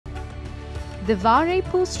The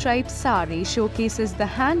Vazhaipoo striped saree showcases the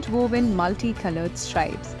hand-woven multicolored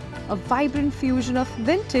stripes, a vibrant fusion of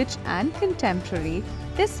vintage and contemporary.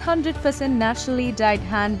 This 100% naturally dyed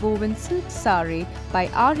hand-woven silk saree by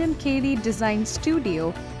RmKV Design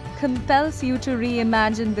Studio compels you to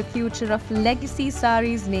reimagine the future of legacy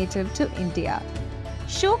sarees native to India,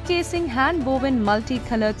 showcasing hand-woven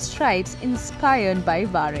multicolored stripes inspired by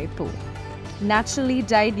Vazhaipoo. Naturally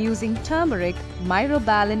dyed using turmeric,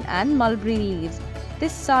 myrobalan and mulberry leaves,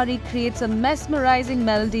 this saree creates a mesmerizing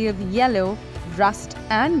melody of yellow, rust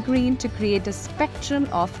and green to create a spectrum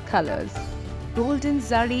of colors. Golden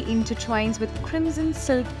zari intertwines with crimson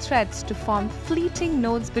silk threads to form fleeting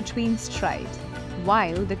notes between stripes,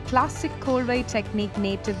 while the classic korvai technique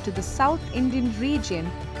native to the South Indian region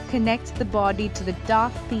connects the body to the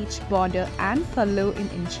dark peach border and pallu in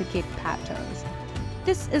intricate patterns.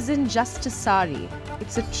 This isn't just a saree,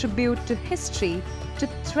 it's a tribute to history, to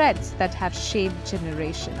threads that have shaped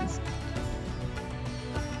generations.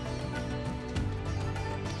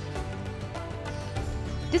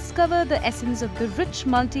 Discover the essence of the rich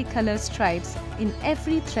multicolour stripes in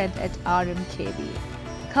every thread at RmKV.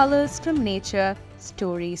 Colors from nature,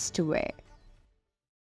 stories to wear.